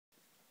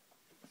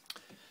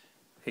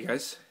Hey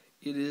guys,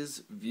 it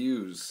is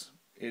Views.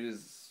 It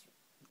is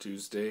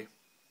Tuesday,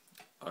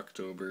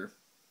 October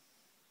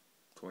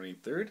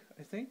 23rd,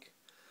 I think.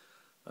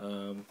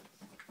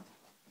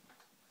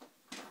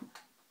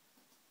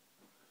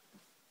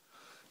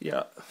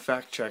 Yeah,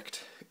 fact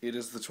checked. It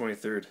is the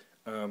 23rd.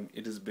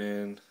 It has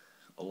been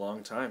a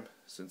long time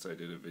since I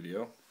did a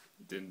video.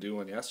 Didn't do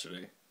one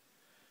yesterday.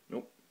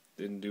 Nope.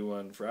 Didn't do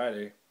one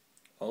Friday.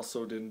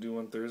 Also didn't do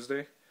one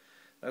Thursday.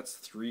 That's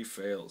 3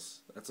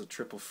 fails. That's a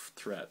triple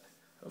threat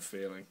of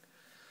failing.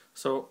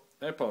 So,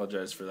 I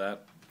apologize for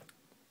that.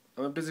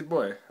 I'm a busy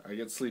boy. I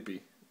get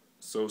sleepy.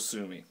 So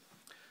sue me.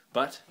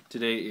 But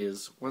today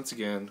is, once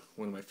again,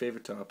 one of my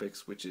favorite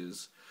topics, which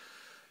is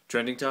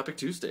Trending Topic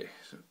Tuesday.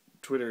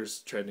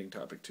 Twitter's Trending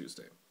Topic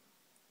Tuesday.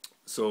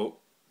 So,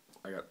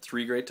 I got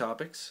 3 great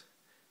topics.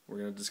 We're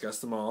going to discuss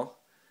them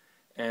all.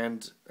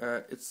 And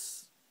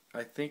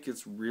I think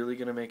it's really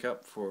going to make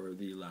up for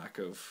the lack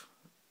of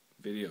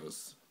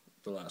videos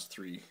the last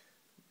 3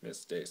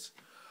 missed days.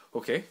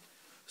 Okay,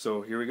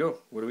 so here we go.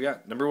 What do we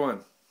got? Number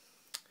 1,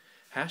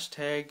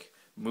 hashtag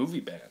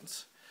movie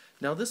bans.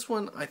 Now this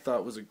one I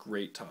thought was a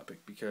great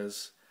topic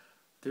because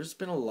there's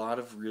been a lot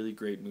of really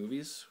great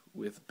movies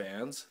with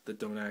bans that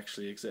don't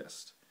actually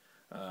exist.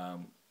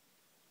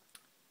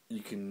 You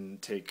can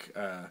take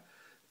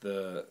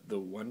the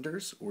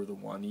Wonders or the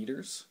One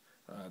Eaters,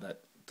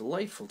 that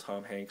delightful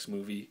Tom Hanks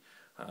movie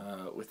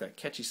with that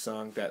catchy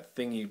song, That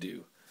Thing You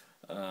Do.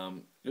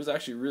 It was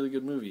actually a really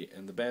good movie,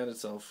 and the band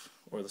itself,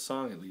 or the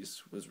song at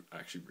least, was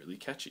actually really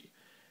catchy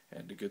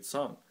and a good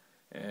song.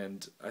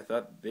 And I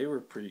thought they were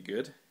pretty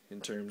good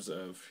in terms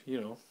of,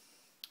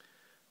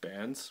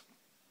 bands.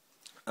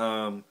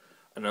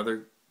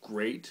 Another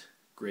great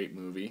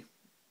movie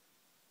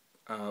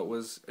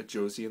was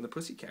Josie and the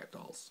Pussycat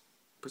Dolls.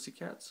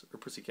 Pussycats or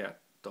Pussycat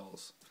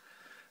Dolls?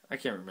 I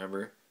can't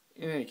remember.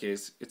 In any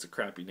case, it's a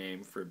crappy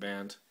name for a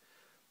band.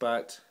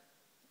 But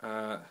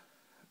I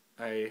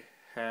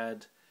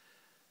had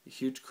a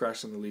huge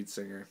crush on the lead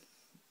singer.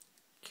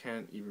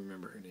 Can't even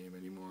remember her name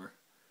anymore.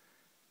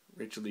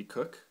 Rachel Lee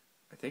Cook,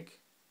 I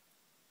think.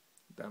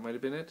 That might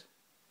have been it.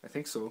 I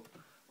think so.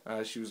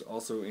 She was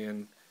also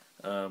in,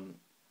 I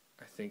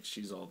think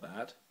She's All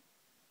That.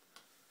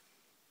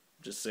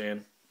 Just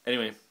saying.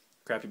 Anyway,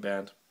 crappy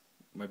band.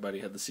 My buddy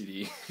had the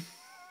CD.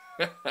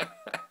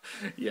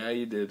 Yeah,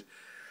 he did.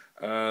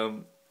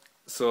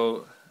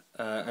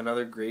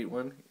 Another great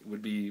one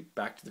would be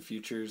Back to the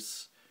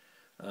Future's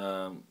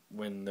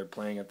when they're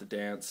playing at the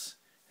dance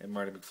and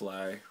Marty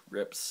McFly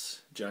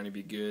rips Johnny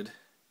Be Good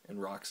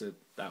and rocks it.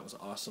 That was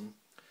awesome.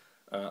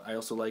 I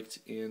also liked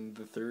in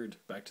the third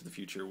Back to the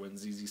Future when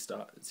ZZ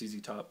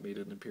Top made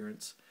an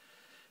appearance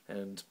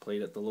and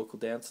played at the local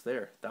dance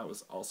there. That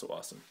was also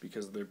awesome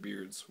because their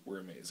beards were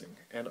amazing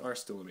and are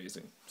still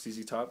amazing.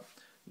 ZZ Top,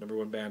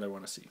 #1 band I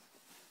want to see.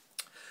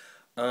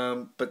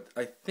 But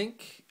I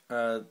think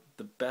the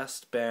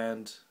best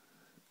band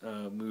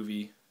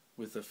movie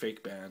with a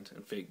fake band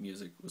and fake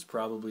music was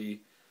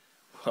probably,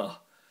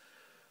 well,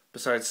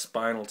 besides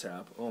Spinal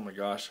Tap. Oh my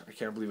gosh, I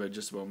can't believe I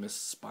just about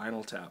missed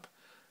Spinal Tap.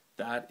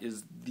 That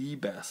is the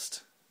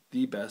best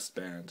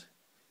band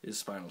is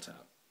Spinal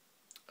Tap.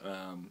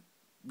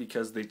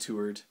 Because they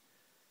toured,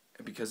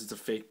 and because it's a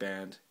fake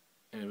band,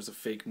 and it was a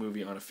fake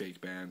movie on a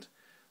fake band.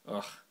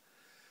 Ugh.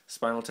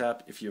 Spinal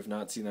Tap, if you have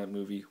not seen that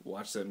movie,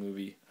 watch that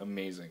movie.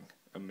 Amazing.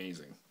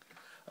 Amazing.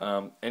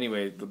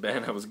 Anyway, the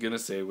band I was going to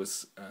say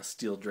was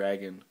Steel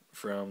Dragon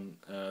from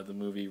the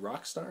movie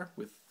Rockstar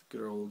with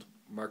good old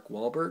Mark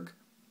Wahlberg.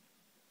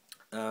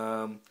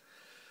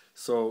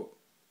 So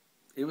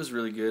it was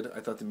really good.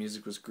 I thought the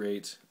music was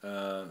great.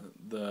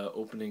 The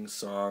opening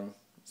song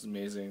was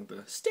amazing.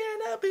 The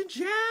Stand Up and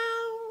Shout.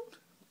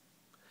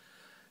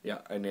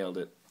 Yeah, I nailed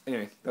it.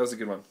 Anyway, that was a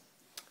good one.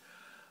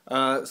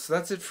 So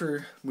that's it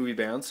for movie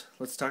bans.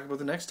 Let's talk about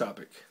the next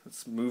topic.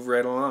 Let's move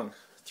right along.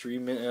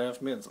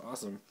 3.5 minutes.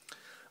 Awesome.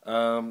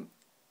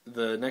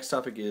 The next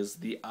topic is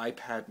the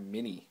iPad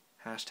Mini.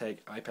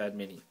 Hashtag iPad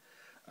Mini.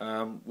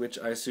 Which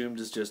I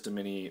assumed is just a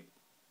mini.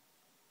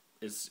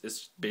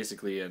 It's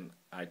basically an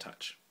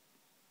iTouch.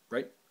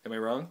 Right? Am I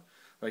wrong?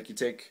 Like you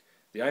take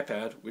the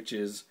iPad, which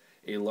is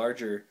a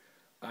larger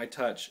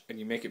iTouch, and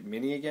you make it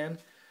mini again.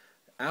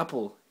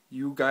 Apple,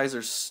 you guys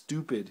are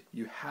stupid.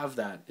 You have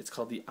that. It's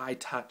called the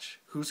iTouch.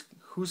 Who's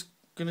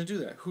gonna do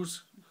that?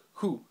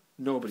 Who?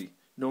 Nobody.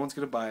 No one's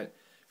gonna buy it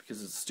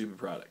because it's a stupid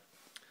product.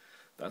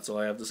 That's all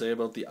I have to say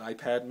about the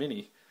iPad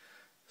Mini.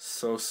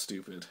 So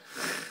stupid.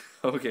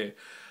 Okay.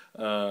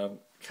 God,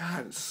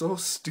 it's so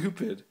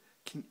stupid.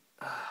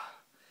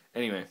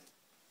 Anyway,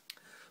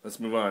 let's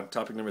move on.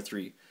 Topic number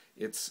 3.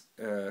 It's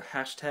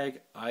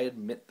hashtag I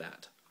admit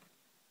that.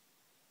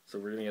 So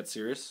we're gonna get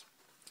serious.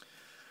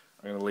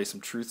 I'm going to lay some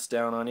truths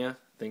down on you,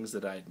 things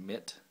that I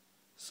admit.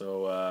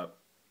 So,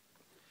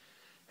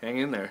 hang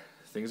in there.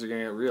 Things are going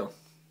to get real.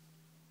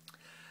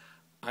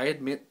 I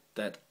admit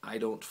that I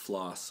don't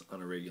floss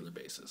on a regular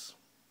basis.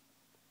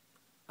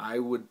 I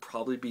would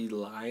probably be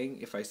lying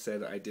if I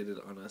said I did it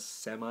on a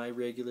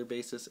semi-regular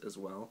basis as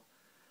well.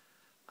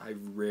 I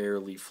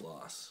rarely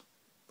floss.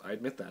 I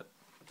admit that.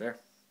 There.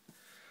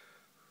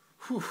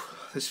 Whew,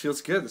 this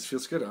feels good. This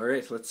feels good. All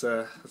right, let's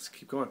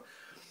keep going.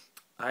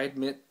 I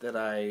admit that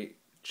I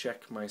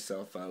check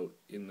myself out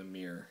in the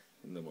mirror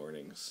in the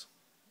mornings.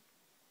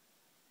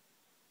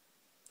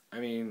 I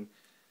mean,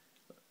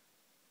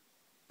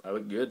 I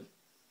look good.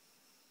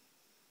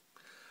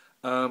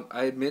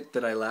 I admit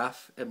that I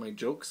laugh at my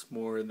jokes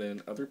more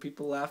than other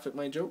people laugh at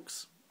my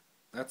jokes.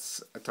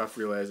 That's a tough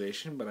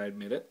realization, but I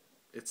admit it.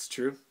 It's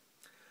true.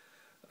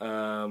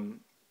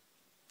 Um,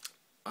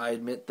 I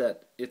admit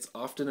that it's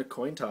often a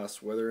coin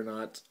toss whether or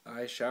not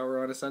I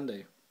shower on a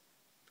Sunday.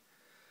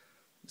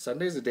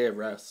 Sunday's a day of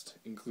rest,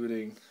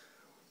 including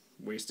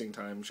wasting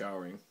time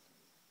showering,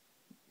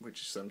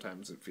 which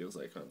sometimes it feels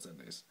like on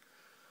Sundays.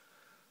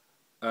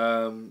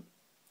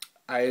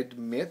 I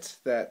admit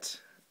that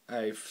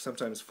I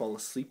sometimes fall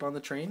asleep on the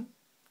train,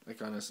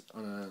 like on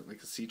a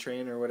like a C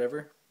train or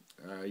whatever.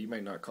 You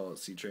might not call it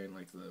C train,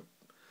 like the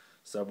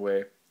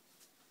subway,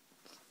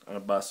 on a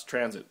bus,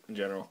 transit in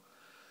general.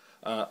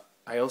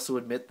 I also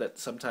admit that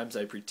sometimes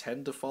I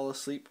pretend to fall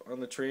asleep on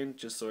the train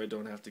just so I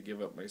don't have to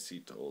give up my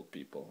seat to old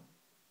people.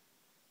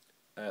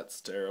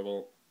 That's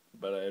terrible,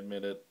 but I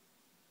admit it.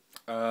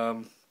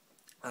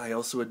 I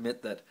also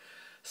admit that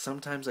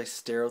sometimes I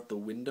stare out the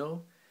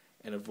window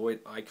and avoid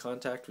eye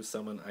contact with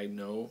someone I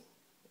know,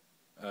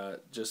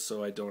 just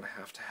so I don't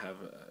have to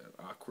have an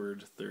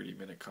awkward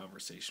 30-minute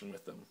conversation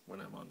with them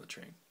when I'm on the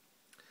train.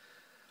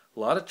 A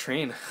lot of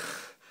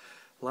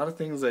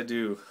things I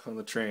do on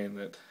the train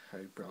that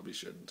I probably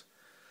shouldn't.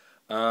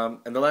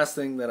 And the last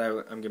thing that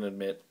I'm going to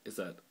admit is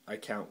that I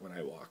count when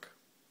I walk.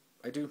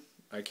 I do.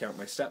 I count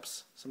my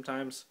steps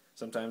sometimes.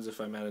 Sometimes if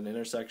I'm at an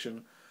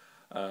intersection,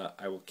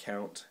 I will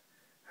count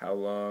how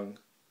long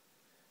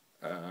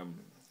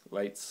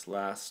lights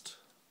last.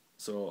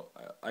 So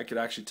I could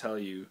actually tell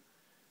you,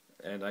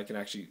 and I can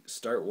actually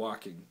start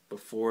walking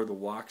before the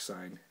walk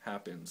sign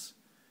happens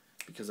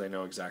because I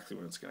know exactly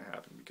when it's going to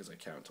happen because I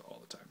count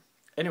all the time.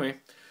 Anyway,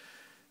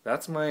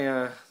 that's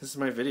my this is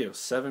my video.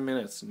 7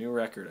 minutes, new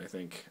record, I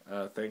think.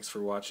 Thanks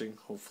for watching.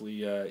 Hopefully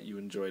you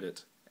enjoyed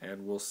it,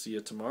 and we'll see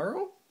you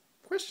tomorrow?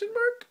 Question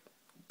mark.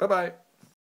 Bye bye.